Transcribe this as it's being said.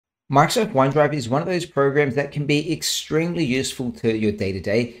Microsoft OneDrive is one of those programs that can be extremely useful to your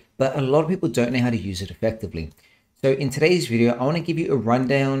day-to-day, but a lot of people don't know how to use it effectively. So in today's video, I want to give you a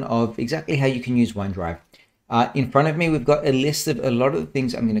rundown of exactly how you can use OneDrive. In front of me, we've got a list of a lot of the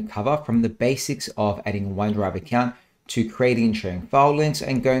things I'm going to cover, from the basics of adding a OneDrive account to creating and sharing file links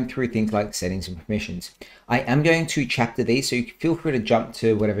and going through things like settings and permissions. I am going to chapter these, so you can feel free to jump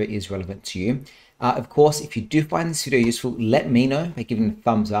to whatever is relevant to you. Of course, if you do find this video useful, let me know by giving a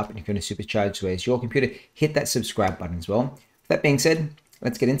thumbs up. And if you're going to supercharge where's your computer, hit that subscribe button as well. With that being said,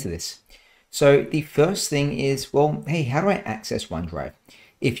 let's get into this. So the first thing is, well, hey, how do I access OneDrive?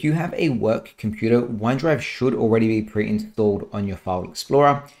 If you have a work computer, OneDrive should already be pre-installed on your File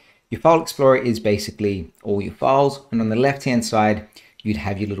Explorer. Your File Explorer is basically all your files, and on the left-hand side, you'd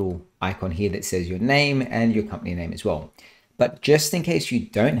have your little icon here that says your name and your company name as well. But just in case you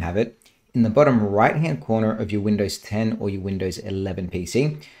don't have it, in the bottom right-hand corner of your Windows 10 or your Windows 11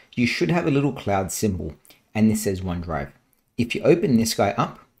 PC, you should have a little cloud symbol, and this says OneDrive. If you open this guy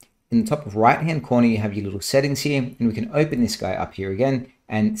up, in the top right-hand corner, you have your little settings here, and we can open this guy up here again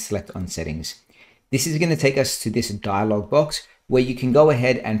and select on settings. This is going to take us to this dialog box where you can go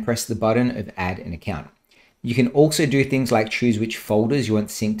ahead and press the button of add an account. You can also do things like choose which folders you want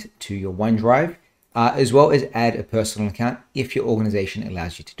synced to your OneDrive, as well as add a personal account if your organization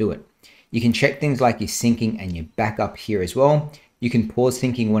allows you to do it. You can check things like your syncing and your backup here as well. You can pause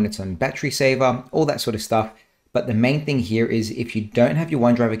syncing when it's on battery saver, all that sort of stuff. But the main thing here is if you don't have your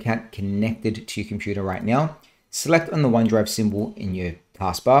OneDrive account connected to your computer right now, select on the OneDrive symbol in your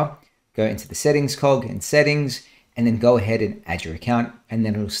taskbar, go into the settings cog and settings, and then go ahead and add your account, and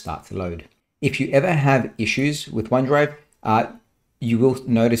then it'll start to load. If you ever have issues with OneDrive, you will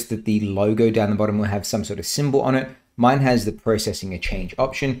notice that the logo down the bottom will have some sort of symbol on it. Mine has the processing a change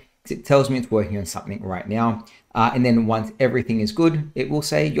option, because it tells me it's working on something right now. And then once everything is good, it will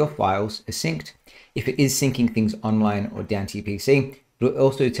say your files are synced. If it is syncing things online or down to your PC, it'll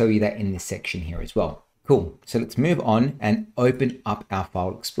also tell you that in this section here as well. Cool. So let's move on and open up our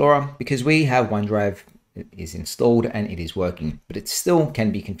File Explorer, because we have OneDrive is installed and it is working, but it still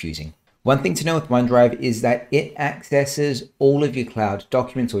can be confusing. One thing to know with OneDrive is that it accesses all of your cloud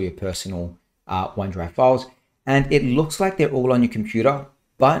documents or your personal OneDrive files, and it looks like they're all on your computer,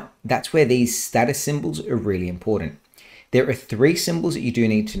 but that's where these status symbols are really important. There are three symbols that you do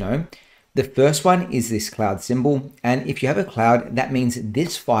need to know. The first one is this cloud symbol, and if you have a cloud, that means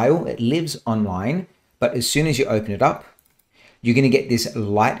this file, it lives online, but as soon as you open it up, you're going to get this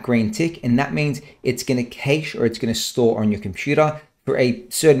light green tick, and that means it's going to cache or it's going to store on your computer for a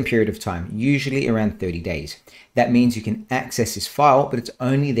certain period of time, usually around 30 days. That means you can access this file, but it's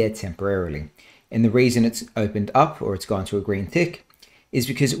only there temporarily. And the reason it's opened up or it's gone to a green tick is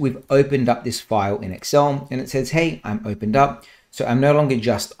because we've opened up this file in Excel, and it says, hey, I'm opened up. So I'm no longer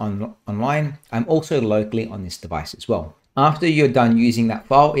just online, I'm also locally on this device as well. After you're done using that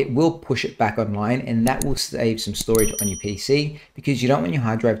file, it will push it back online, and that will save some storage on your PC, because you don't want your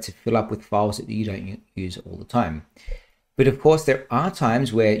hard drive to fill up with files that you don't use all the time. But of course, there are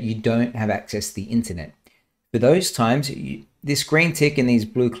times where you don't have access to the internet. For those times, this green tick and these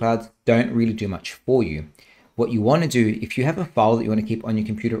blue clouds don't really do much for you. What you want to do, if you have a file that you want to keep on your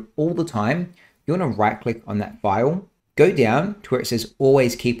computer all the time, you want to right click on that file, go down to where it says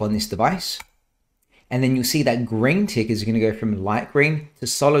always keep on this device. And then you'll see that green tick is going to go from light green to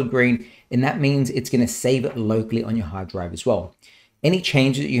solid green. And that means it's going to save it locally on your hard drive as well. Any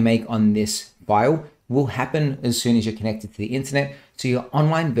changes that you make on this file will happen as soon as you're connected to the internet. So your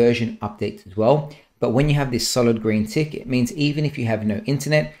online version updates as well. But when you have this solid green tick, it means even if you have no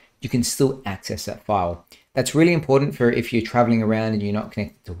internet, you can still access that file. That's really important for if you're traveling around and you're not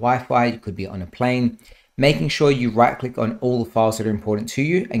connected to Wi-Fi, you could be on a plane. Making sure you right click on all the files that are important to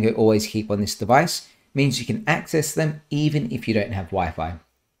you and go always keep on this device means you can access them even if you don't have Wi-Fi.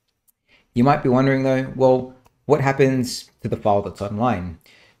 You might be wondering though, well, what happens to the file that's online?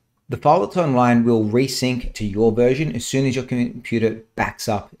 The file that's online will resync to your version as soon as your computer backs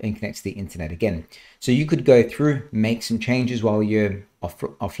up and connects to the internet again. So you could go through, make some changes while you're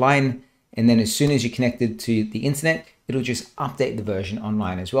offline, and then as soon as you're connected to the internet, it'll just update the version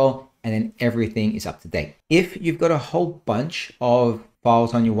online as well, and then everything is up to date. If you've got a whole bunch of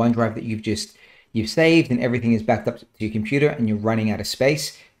files on your OneDrive that you've saved and everything is backed up to your computer and you're running out of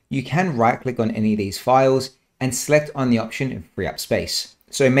space, you can right click on any of these files and select on the option of free up space.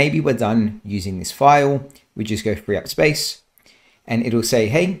 So maybe we're done using this file, we just go free up space, and it'll say,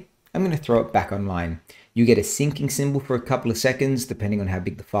 hey, I'm going to throw it back online. You get a syncing symbol for a couple of seconds, depending on how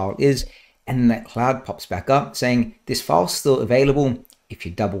big the file is, and then that cloud pops back up saying this file's still available. If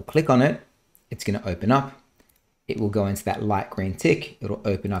you double click on it, it's going to open up. it will go into that light green tick. It'll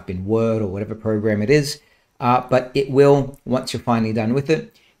open up in Word or whatever program it is. But it will, once you're finally done with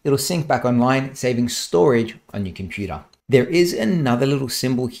it, it'll sync back online, saving storage on your computer. There is another little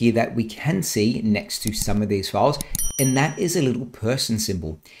symbol here that we can see next to some of these files, and that is a little person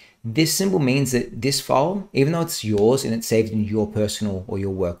symbol. This symbol means that this file, even though it's yours and it's saved in your personal or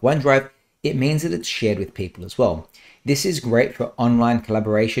your work OneDrive, it means that it's shared with people as well. This is great for online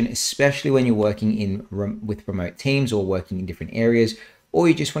collaboration, especially when you're working with remote teams or working in different areas, or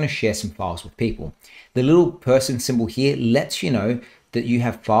you just want to share some files with people. The little person symbol here lets you know that you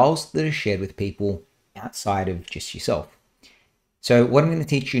have files that are shared with people outside of just yourself. So what I'm going to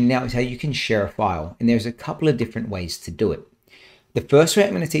teach you now is how you can share a file, and there's a couple of different ways to do it. The first way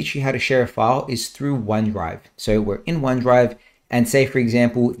I'm going to teach you how to share a file is through OneDrive. So we're in OneDrive, and say for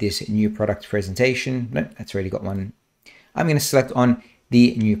example, this new product presentation, no, that's already got one. I'm going to select on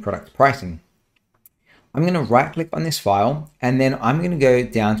the new product pricing. I'm going to right click on this file, and then I'm going to go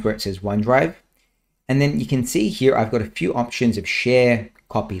down to where it says OneDrive. And then you can see here, I've got a few options of share,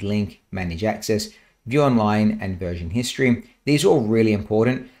 copy link, manage access, view online, and version history. These are all really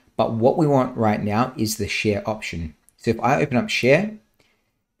important, but what we want right now is the share option. So if I open up share,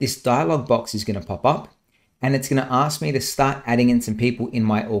 this dialog box is going to pop up, and it's going to ask me to start adding in some people in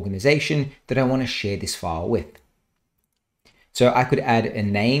my organization that I want to share this file with. So I could add a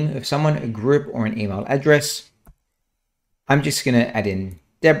name of someone, a group, or an email address. I'm just going to add in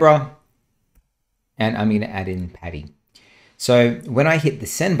Deborah, and I'm going to add in Patty. So when I hit the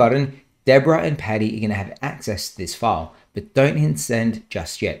send button, Deborah and Patty are going to have access to this file, but don't hit send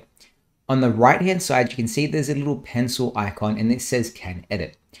just yet. On the right hand side, you can see there's a little pencil icon and it says can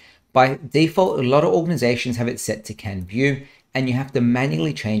edit. By default, a lot of organizations have it set to can view, and you have to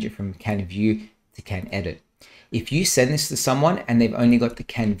manually change it from can view to can edit. If you send this to someone and they've only got the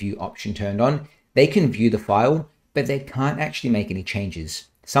can view option turned on, they can view the file, but they can't actually make any changes.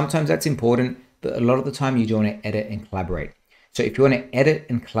 Sometimes that's important, but a lot of the time you do want to edit and collaborate. So if you want to edit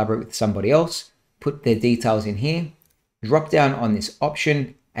and collaborate with somebody else, put their details in here, drop down on this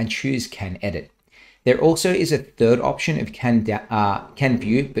option and choose can edit. There also is a third option of can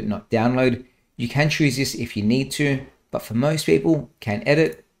view but not download. You can choose this if you need to, but for most people, can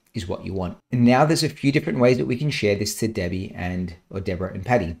edit is what you want. And now there's a few different ways that we can share this to Deborah and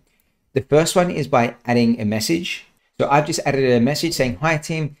Patty. The first one is by adding a message. So I've just added a message saying, "Hi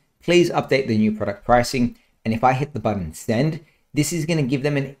team, please update the new product pricing." And if I hit the button send, this is going to give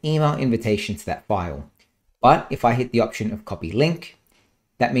them an email invitation to that file. But if I hit the option of copy link,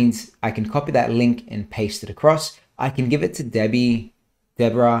 that means I can copy that link and paste it across. I can give it to Debbie,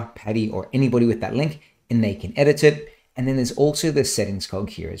 Deborah, Patty, or anybody with that link, and they can edit it. And then there's also the settings cog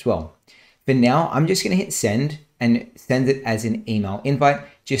here as well. For now, I'm just going to hit send and send it as an email invite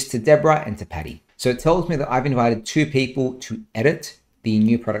just to Deborah and to Patty. So it tells me that I've invited 2 people to edit the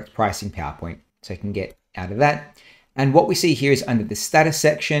new product pricing PowerPoint. So I can get out of that. And what we see here is under the status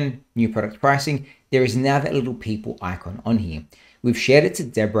section, new product pricing, there is now that little people icon on here. We've shared it to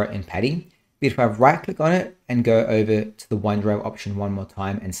Deborah and Patty, but if I right click on it and go over to the OneDrive option one more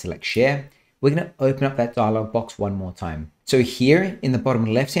time and select share, we're going to open up that dialog box one more time. So here in the bottom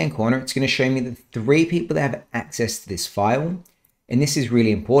left-hand corner, it's going to show me the 3 people that have access to this file. And this is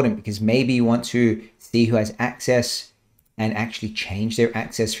really important because maybe you want to see who has access and actually change their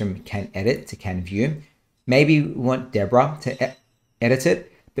access from can edit to can view. Maybe we want Deborah to edit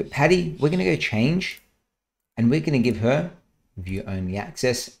it, but Patty, we're going to go change and we're going to give her view only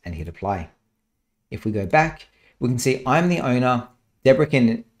access and hit apply. If we go back, we can see I'm the owner, Deborah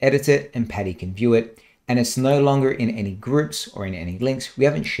can edit it and Patty can view it, and it's no longer in any groups or in any links. We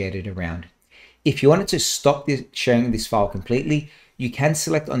haven't shared it around. If you wanted to stop sharing this file completely, you can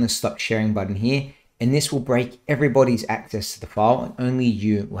select on the stop sharing button here, and this will break everybody's access to the file and only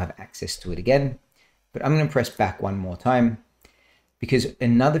you will have access to it again. But I'm going to press back one more time because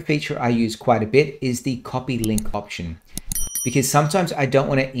another feature I use quite a bit is the copy link option. Because sometimes I don't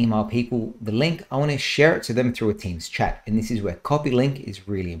want to email people the link, I want to share it to them through a Teams chat. And this is where copy link is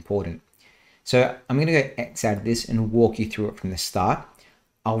really important. So I'm going to go X out of this and walk you through it from the start.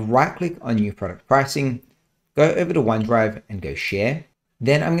 I'll right click on new product pricing, go over to OneDrive and go share.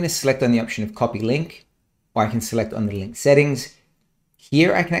 Then I'm going to select on the option of copy link, or I can select on the link settings.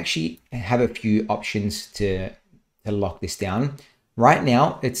 Here I can actually have a few options to lock this down. Right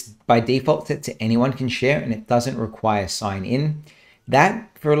now, it's by default set to anyone can share and it doesn't require sign in. That,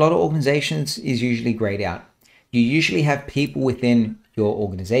 for a lot of organizations, is usually grayed out. You usually have people within your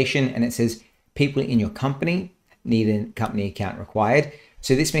organization and it says people in your company need a company account required.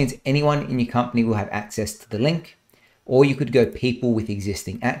 So this means anyone in your company will have access to the link, or you could go people with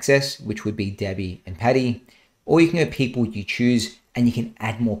existing access, which would be Debbie and Patty, or you can go people you choose and you can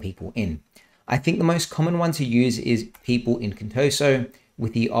add more people in. I think the most common one to use is people in Contoso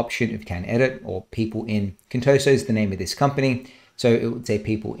with the option of can edit, or people in Contoso is the name of this company. So it would say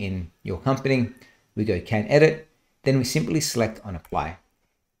people in your company. We go can edit, then we simply select on apply.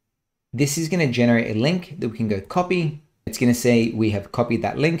 This is going to generate a link that we can go copy. It's going to say we have copied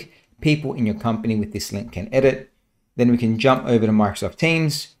that link. People in your company with this link can edit. Then we can jump over to Microsoft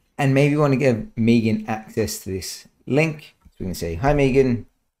Teams, and maybe we want to give Megan access to this link. So we can say, hi Megan,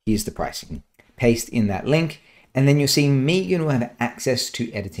 here's the pricing. Paste in that link, and then you'll see Megan will have access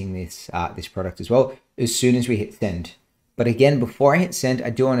to editing this product as well as soon as we hit send. But again, before I hit send, I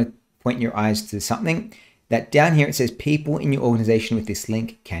do want to point your eyes to something that down here it says people in your organization with this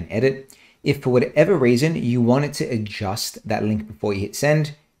link can edit. If for whatever reason you wanted to adjust that link before you hit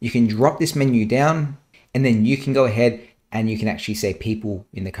send, you can drop this menu down, and then you can go ahead and you can actually say people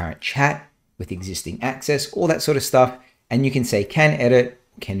in the current chat with existing access, all that sort of stuff. And you can say can edit,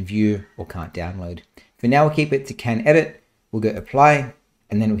 can view, or can't download. For now, we'll keep it to can edit. We'll go apply,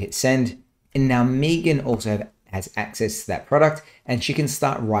 and then we'll hit send. And now Megan also has access to that product, and she can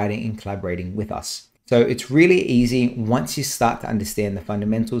start writing and collaborating with us. So it's really easy once you start to understand the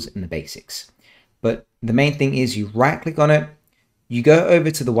fundamentals and the basics. But the main thing is you right click on it, you go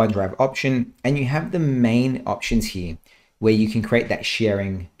over to the OneDrive option, and you have the main options here where you can create that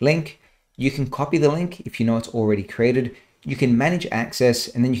sharing link. You can copy the link if you know it's already created. You can manage access,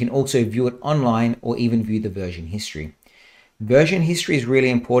 and then you can also view it online or even view the version history. Version history is really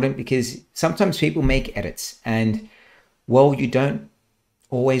important because sometimes people make edits and, well, you don't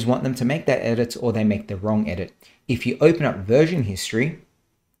always want them to make that edit, or they make the wrong edit. If you open up version history,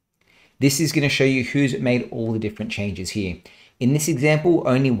 this is going to show you who's made all the different changes here. In this example,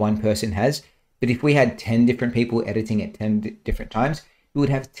 only one person has, but if we had 10 different people editing at 10 different times, we would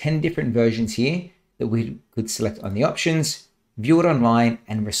have 10 different versions here that we could select on the options, view it online,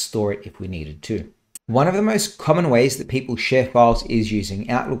 and restore it if we needed to. One of the most common ways that people share files is using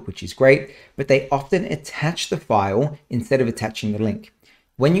Outlook, which is great, but they often attach the file instead of attaching the link.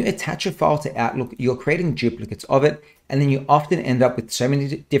 When you attach a file to Outlook, you're creating duplicates of it, and then you often end up with so many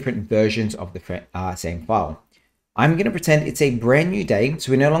different versions of the same file. I'm going to pretend it's a brand new day,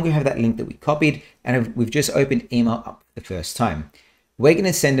 so we no longer have that link that we copied, and we've just opened email up for the first time. We're going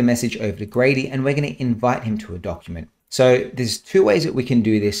to send a message over to Grady, and we're going to invite him to a document. So there's two ways that we can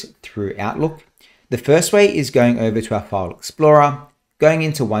do this through Outlook. The first way is going over to our File Explorer, going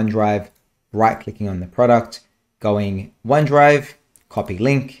into OneDrive, right-clicking on the product, going OneDrive, copy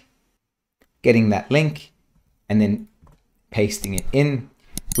link, getting that link, and then pasting it in,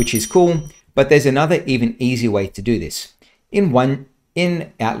 which is cool. But there's another even easier way to do this.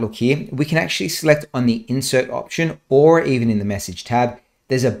 In Outlook here, we can actually select on the Insert option, or even in the Message tab,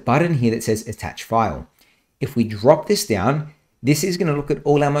 there's a button here that says Attach File. If we drop this down, this is going to look at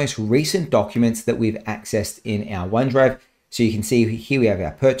all our most recent documents that we've accessed in our OneDrive. So you can see here we have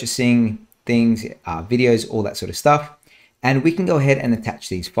our purchasing things, our videos, all that sort of stuff. And we can go ahead and attach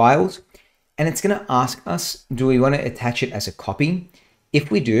these files. And it's going to ask us, do we want to attach it as a copy?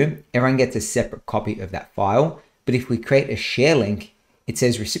 If we do, everyone gets a separate copy of that file. But if we create a share link, it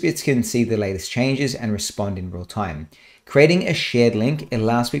says recipients can see the latest changes and respond in real time. Creating a shared link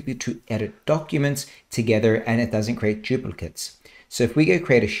allows people to edit documents together, and it doesn't create duplicates. So if we go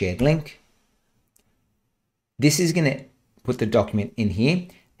create a shared link, this is going to put the document in here,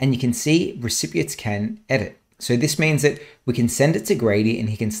 and you can see recipients can edit. So this means that we can send it to Grady and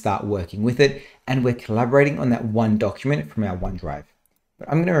he can start working with it, and we're collaborating on that one document from our OneDrive. But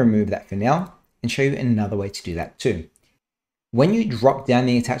I'm going to remove that for now and show you another way to do that too. When you drop down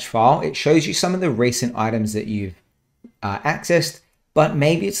the attached file, it shows you some of the recent items that you've accessed, but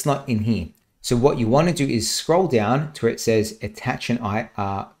maybe it's not in here. So what you want to do is scroll down to where it says attach an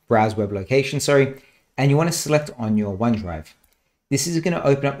browse web location, and you want to select on your OneDrive. This is going to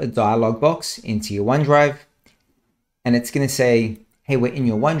open up a dialog box into your OneDrive, and it's going to say, hey, we're in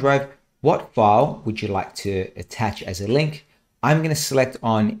your OneDrive. What file would you like to attach as a link? I'm going to select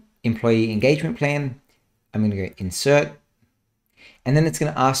on employee engagement plan. I'm going to go insert. And then it's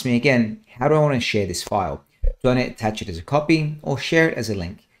going to ask me again, how do I want to share this file? Do I want to attach it as a copy or share it as a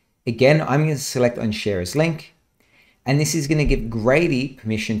link? Again, I'm going to select on share as link. And this is going to give Grady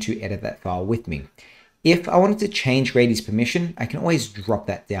permission to edit that file with me. If I wanted to change Grady's permission, I can always drop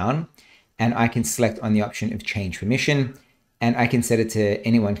that down, and I can select on the option of change permission, and I can set it to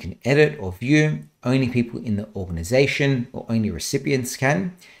anyone can edit or view, only people in the organization or only recipients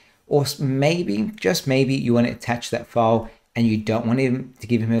can. Or maybe, just maybe, you want to attach that file and you don't want him to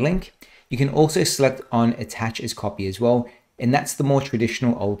give him a link. You can also select on attach as copy as well, and that's the more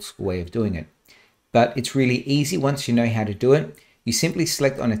traditional old school way of doing it. but it's really easy once you know how to do it. You simply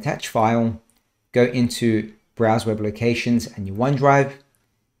select on attach file, go into browse web locations and your OneDrive,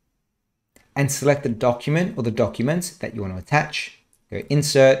 and select the document or the documents that you want to attach. Go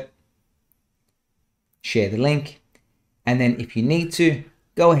insert, share the link, and then if you need to,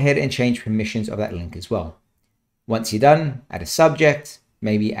 go ahead and change permissions of that link as well. Once you're done, add a subject,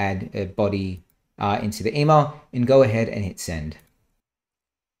 maybe add a body into the email, and go ahead and hit send.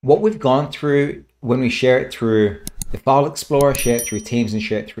 What we've gone through when we share it through the File Explorer, share it through Teams, and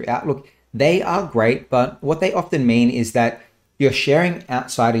share it through Outlook, they are great, but what they often mean is that you're sharing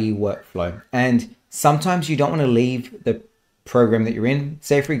outside of your workflow, and sometimes you don't want to leave the program that you're in.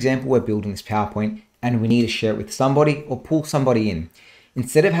 Say, for example, we're building this PowerPoint and we need to share it with somebody or pull somebody in.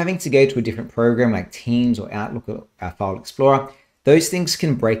 Instead of having to go to a different program like Teams or Outlook or our File Explorer, those things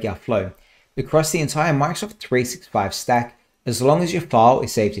can break our flow. Across the entire Microsoft 365 stack, as long as your file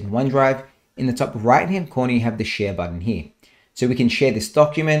is saved in OneDrive, in the top right-hand corner, you have the share button here. So we can share this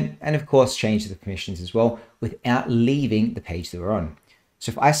document and of course change the permissions as well without leaving the page that we're on.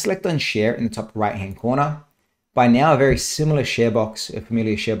 So if I select on share in the top right-hand corner, by now a very similar share box, a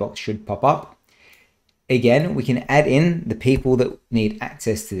familiar share box should pop up. Again, we can add in the people that need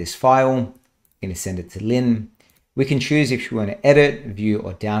access to this file. I'm going to send it to Lynn. We can choose if you want to edit, view,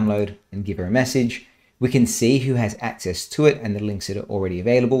 or download and give her a message. We can see who has access to it and the links that are already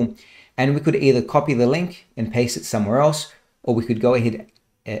available. And we could either copy the link and paste it somewhere else, or we could go ahead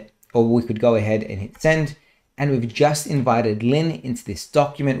and hit send. And we've just invited Lynn into this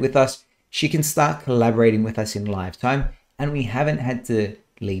document with us. She can start collaborating with us in live time, and we haven't had to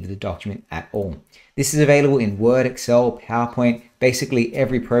leave the document at all. This is available in Word, Excel, PowerPoint, basically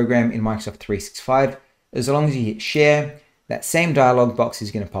every program in Microsoft 365. As long as you hit share, that same dialog box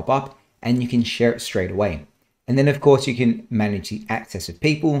is going to pop up and you can share it straight away. And then of course you can manage the access of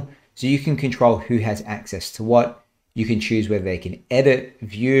people. So you can control who has access to what. You can choose whether they can edit,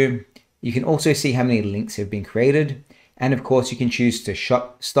 view. You can also see how many links have been created. And of course you can choose to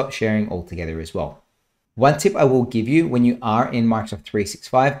stop sharing altogether as well. One tip I will give you when you are in Microsoft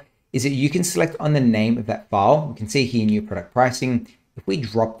 365 is that you can select on the name of that file. You can see here new product pricing. If we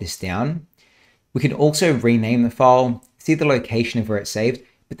drop this down, we can also rename the file, see the location of where it's saved,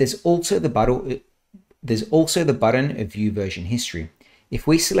 but there's also the button of view version history. If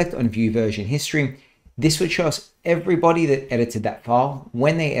we select on view version history, this would show us everybody that edited that file,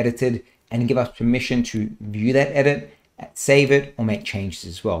 when they edited, and give us permission to view that edit, save it, or make changes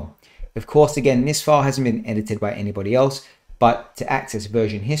as well. Of course, again, this file hasn't been edited by anybody else, but to access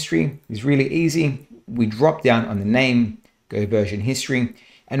version history is really easy. We drop down on the name, go version history,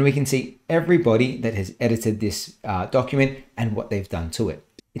 and we can see everybody that has edited this document and what they've done to it.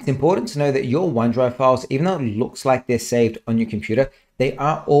 It's important to know that your OneDrive files, even though it looks like they're saved on your computer, they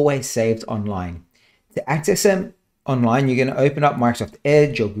are always saved online. To access them online, you're going to open up Microsoft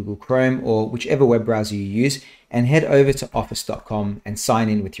Edge or Google Chrome or whichever web browser you use and head over to office.com and sign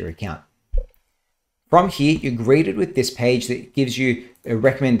in with your account. From here, you're greeted with this page that gives you a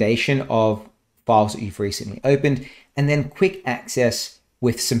recommendation of files that you've recently opened and then quick access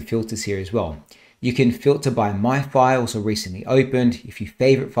with some filters here as well. You can filter by my files or recently opened. If you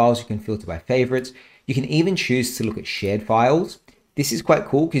favorite files, you can filter by favorites. You can even choose to look at shared files. This is quite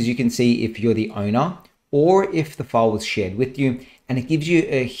cool because you can see if you're the owner or if the file was shared with you, and it gives you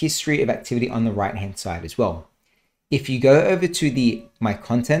a history of activity on the right-hand side as well. If you go over to the My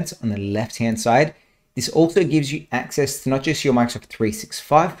Contents on the left-hand side, this also gives you access to not just your Microsoft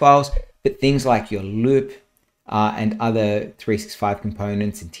 365 files, but things like your Loop and other 365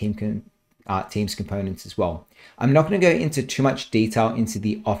 components and Teams components as well. I'm not going to go into too much detail into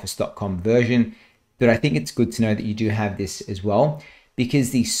the office.com version, but I think it's good to know that you do have this as well,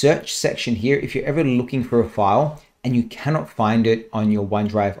 because the search section here, if you're ever looking for a file and you cannot find it on your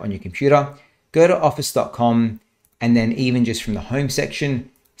OneDrive on your computer, go to office.com and then even just from the home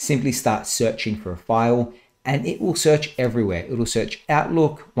section, simply start searching for a file and it will search everywhere. It will search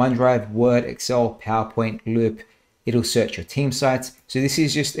Outlook, OneDrive, Word, Excel, PowerPoint, Loop. It'll search your team sites. So this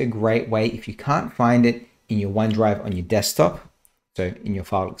is just a great way if you can't find it in your OneDrive on your desktop, so in your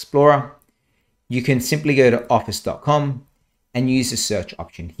File Explorer, you can simply go to office.com and use the search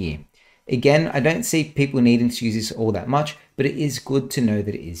option here. Again, I don't see people needing to use this all that much, but it is good to know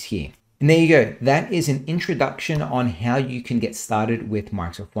that it is here. And there you go. That is an introduction on how you can get started with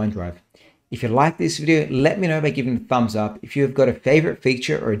Microsoft OneDrive. If you like this video, let me know by giving a thumbs up. If you have got a favorite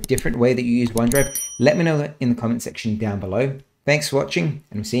feature or a different way that you use OneDrive, let me know in the comment section down below. Thanks for watching,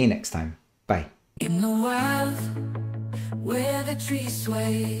 and we'll see you next time. Bye. In the wild, where the trees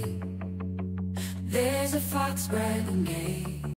sway, there's a fox bragging gay.